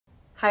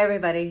Hi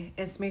everybody,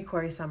 it's me,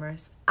 Corrie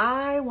Sommers.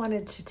 I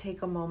wanted to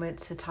take a moment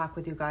to talk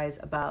with you guys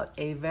about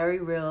a very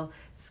real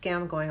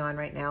scam going on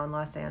right now in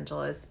Los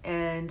Angeles.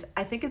 And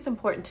I think it's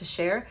important to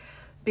share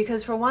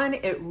because for one,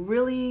 it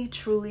really,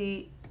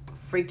 truly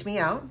freaked me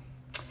out.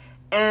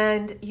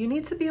 And you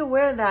need to be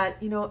aware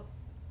that,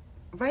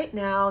 right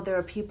now there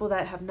are people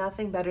that have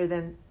nothing better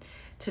than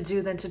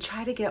to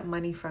try to get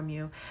money from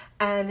you.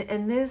 And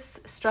in this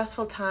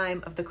stressful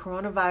time of the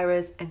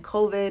coronavirus and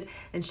COVID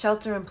and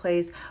shelter in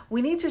place,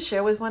 we need to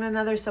share with one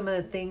another some of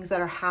the things that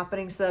are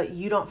happening so that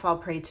you don't fall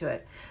prey to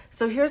it.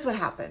 So here's what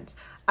happened.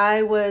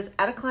 I was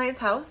at a client's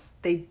house.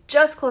 They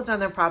just closed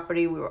on their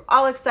property. We were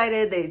all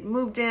excited. They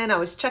moved in. I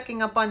was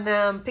checking up on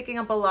them, picking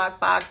up a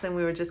lockbox, and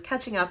we were just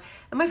catching up.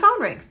 And my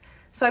phone rings.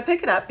 So I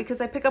pick it up because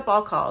I pick up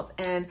all calls.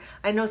 And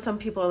I know some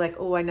people are like,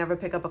 oh, I never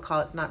pick up a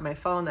call. It's not my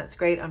phone. That's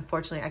great.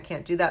 Unfortunately, I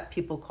can't do that.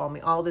 People call me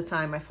all the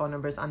time. My phone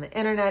number is on the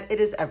internet. It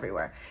is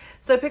everywhere.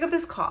 So I pick up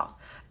this call.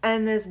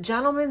 And this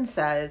gentleman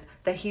says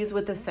that he's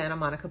with the Santa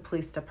Monica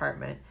Police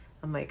Department.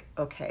 I'm like,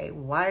 okay,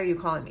 why are you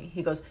calling me?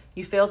 He goes,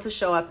 you failed to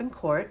show up in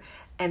court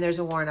and there's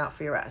a warrant out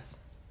for your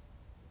arrest.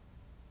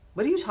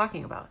 What are you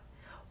talking about?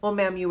 Well,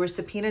 ma'am, you were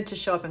subpoenaed to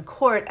show up in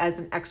court as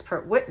an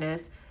expert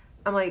witness.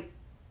 I'm like,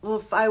 well,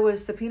 if I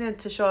was subpoenaed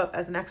to show up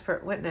as an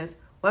expert witness,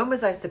 when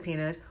was I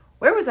subpoenaed?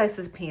 Where was I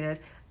subpoenaed?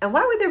 And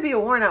why would there be a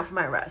warrant out for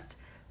my arrest?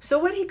 So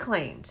what he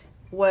claimed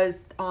was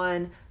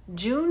on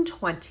June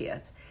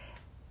 20th,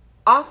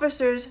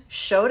 officers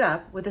showed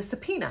up with a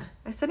subpoena.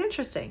 I said,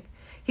 interesting.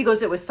 He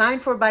goes, it was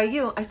signed for by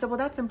you. I said, well,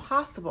 that's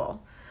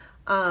impossible.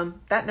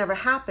 That never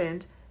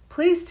happened.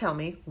 Please tell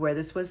me where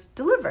this was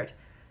delivered.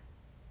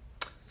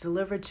 It's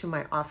delivered to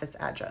my office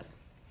address.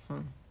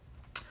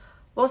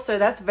 Well, sir,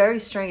 that's very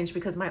strange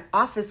because my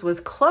office was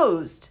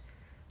closed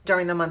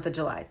during the month of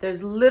July.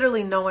 There's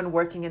literally no one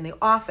working in the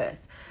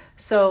office.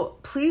 So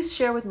please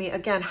share with me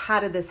again, how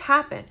did this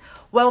happen?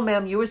 Well,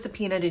 ma'am, you were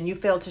subpoenaed and you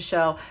failed to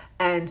show.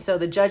 And so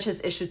the judge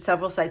has issued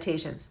several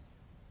citations.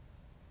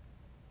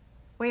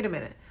 Wait a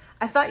minute.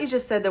 I thought you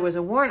just said there was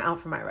a warrant out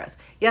for my arrest.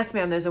 Yes,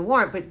 ma'am, there's a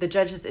warrant, but the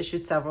judge has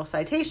issued several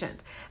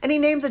citations. And he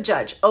names a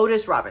judge,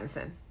 Otis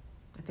Robinson.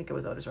 I think it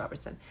was Otis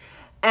Robertson.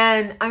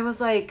 And I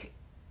was like,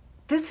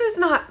 this is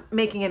not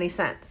making any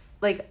sense.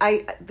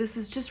 This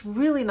is just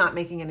really not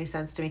making any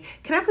sense to me.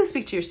 Can I please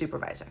speak to your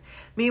supervisor?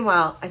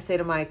 Meanwhile, I say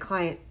to my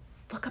client,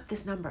 look up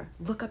this number.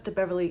 Look up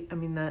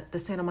the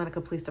Santa Monica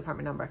Police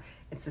Department number.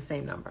 It's the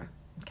same number.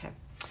 Okay.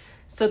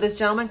 So this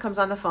gentleman comes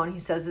on the phone. He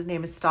says his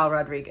name is Stahl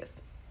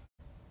Rodriguez.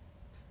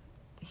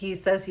 He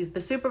says he's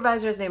the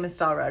supervisor. His name is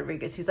Stahl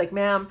Rodriguez. He's like,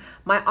 ma'am,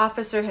 my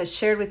officer has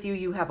shared with you,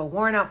 you have a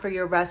warrant out for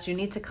your arrest. You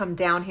need to come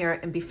down here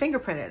and be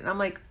fingerprinted. And I'm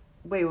like,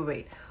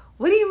 wait.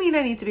 What do you mean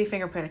I need to be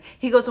fingerprinted?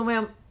 He goes, well,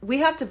 ma'am, we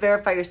have to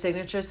verify your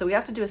signature, so we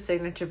have to do a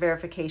signature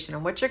verification.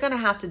 And what you're going to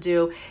have to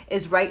do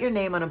is write your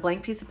name on a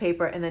blank piece of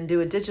paper and then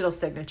do a digital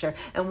signature,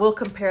 and we'll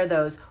compare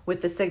those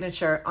with the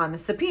signature on the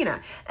subpoena.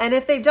 And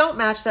if they don't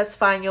match, that's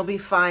fine. You'll be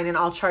fine, and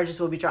all charges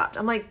will be dropped.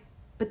 I'm like,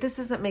 but this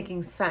isn't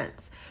making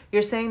sense.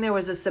 You're saying there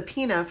was a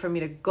subpoena for me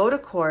to go to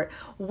court.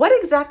 What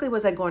exactly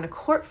was I going to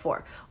court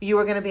for? You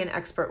were going to be an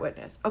expert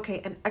witness.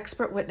 Okay, an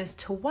expert witness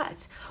to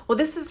what? Well,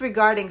 this is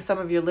regarding one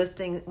of your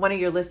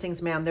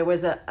listings, ma'am. There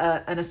was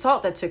an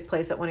assault that took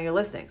place at one of your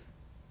listings.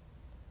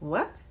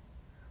 What?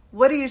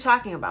 What are you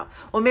talking about?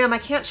 Well, ma'am, I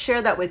can't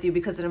share that with you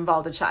because it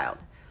involved a child.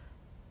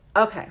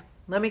 Okay,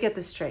 let me get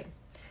this straight.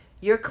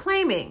 You're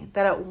claiming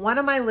that at one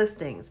of my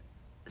listings,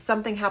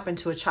 something happened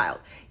to a child.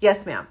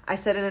 Yes, ma'am. I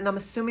said it, and I'm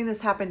assuming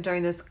this happened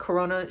during this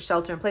corona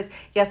shelter in place.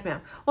 Yes, ma'am.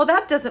 Well,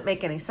 that doesn't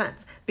make any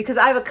sense because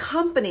I've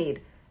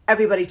accompanied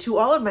everybody to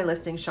all of my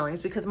listing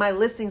showings because my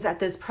listings at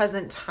this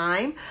present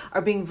time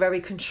are being very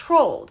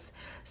controlled.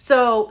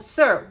 So,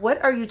 sir,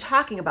 what are you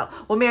talking about?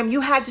 Well, ma'am,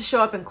 you had to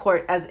show up in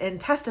court and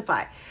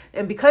testify.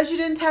 And because you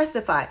didn't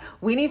testify,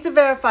 we need to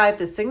verify if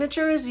the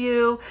signature is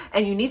you,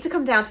 and you need to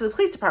come down to the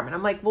police department.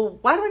 I'm like, well,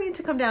 why do I need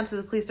to come down to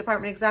the police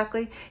department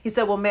exactly? He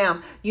said, well,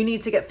 ma'am, you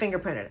need to get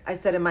fingerprinted. I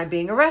said, am I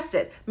being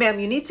arrested? Ma'am,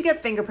 you need to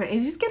get fingerprinted.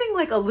 And he's getting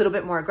like a little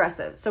bit more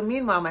aggressive. So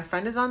meanwhile, my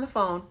friend is on the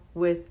phone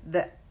with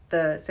the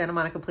Santa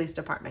Monica Police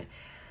Department.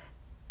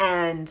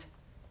 And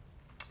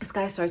this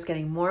guy starts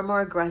getting more and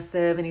more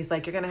aggressive. And he's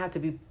like, you're going to have to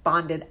be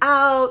bonded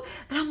out.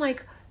 And I'm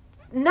like,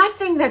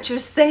 nothing that you're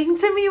saying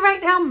to me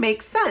right now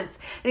makes sense.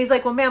 And he's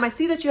like, well, ma'am, I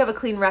see that you have a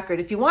clean record.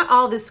 If you want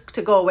all this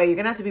to go away, you're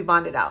going to have to be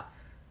bonded out.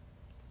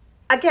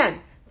 Again,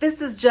 this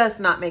is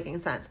just not making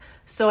sense.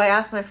 So I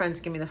asked my friend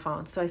to give me the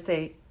phone. So I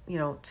say,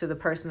 to the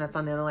person that's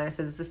on the other line, I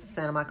said, is this the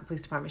Santa Monica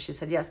Police Department? She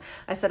said, yes.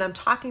 I said, I'm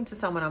talking to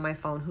someone on my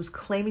phone who's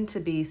claiming to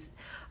be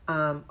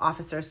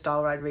Officer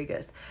Stahl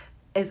Rodriguez.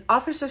 Is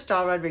Officer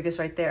Stahl Rodriguez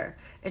right there?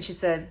 And she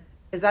said,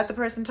 is that the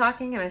person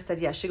talking? And I said,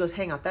 yes. She goes,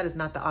 hang up. That is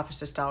not the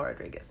Officer Stahl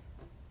Rodriguez.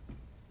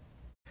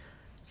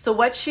 So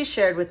what she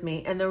shared with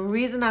me, and the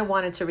reason I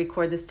wanted to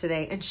record this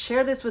today and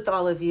share this with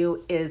all of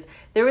you, is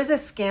there is a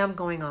scam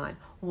going on.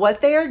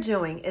 What they are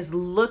doing is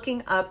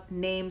looking up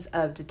names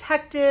of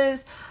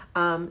detectives,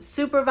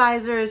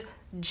 supervisors,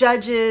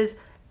 judges,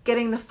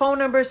 getting the phone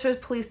numbers for the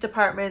police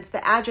departments,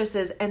 the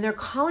addresses, and they're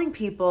calling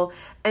people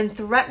and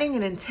threatening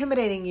and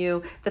intimidating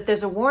you that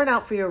there's a warrant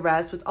out for your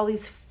arrest with all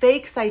these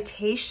fake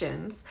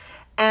citations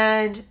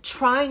and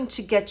trying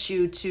to get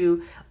you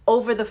to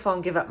over the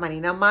phone give up money.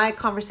 Now, my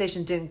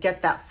conversation didn't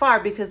get that far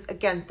because,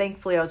 again,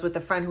 thankfully I was with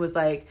a friend who was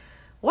like,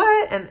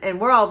 what? And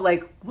we're all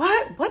like,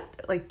 what?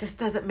 Like, this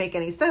doesn't make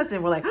any sense.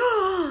 And we're like,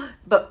 oh,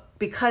 but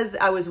because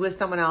I was with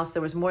someone else,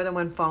 there was more than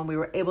one phone, we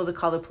were able to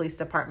call the police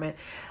department.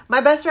 My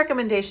best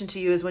recommendation to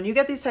you is when you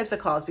get these types of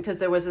calls, because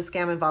there was a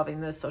scam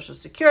involving the Social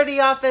Security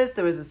office,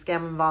 there was a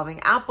scam involving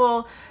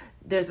Apple,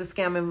 there's a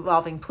scam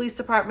involving police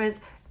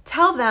departments,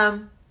 tell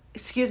them,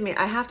 excuse me,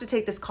 I have to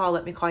take this call,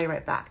 let me call you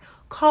right back.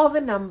 Call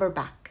the number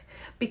back.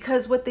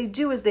 Because what they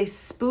do is they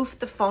spoof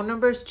the phone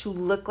numbers to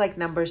look like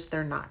numbers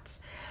they're not.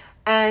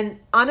 And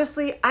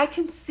honestly, I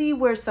can see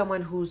where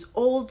someone who's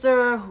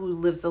older, who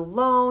lives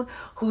alone,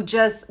 who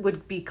just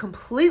would be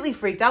completely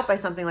freaked out by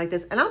something like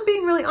this. And I'm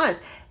being really honest.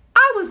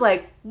 I was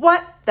like,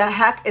 what the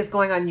heck is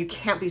going on? You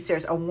can't be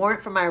serious. A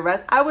warrant for my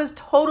arrest? I was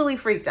totally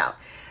freaked out.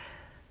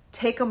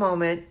 Take a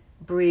moment,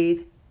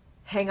 breathe,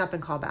 hang up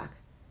and call back.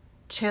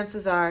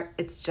 Chances are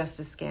it's just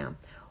a scam.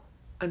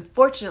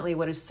 Unfortunately,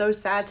 what is so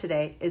sad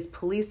today is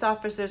police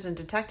officers and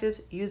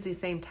detectives use these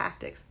same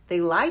tactics. They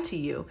lie to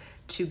you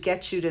to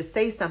get you to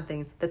say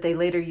something that they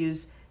later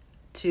use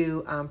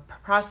to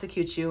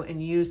prosecute you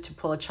and use to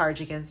pull a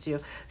charge against you.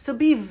 So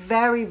be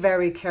very,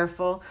 very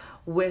careful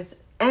with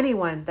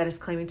anyone that is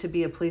claiming to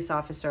be a police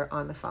officer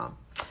on the phone.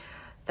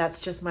 That's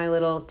just my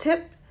little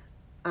tip,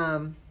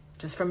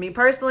 just from me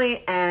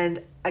personally.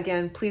 And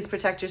again, please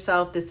protect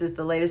yourself. This is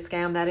the latest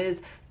scam that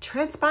is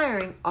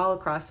transpiring all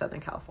across Southern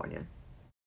California.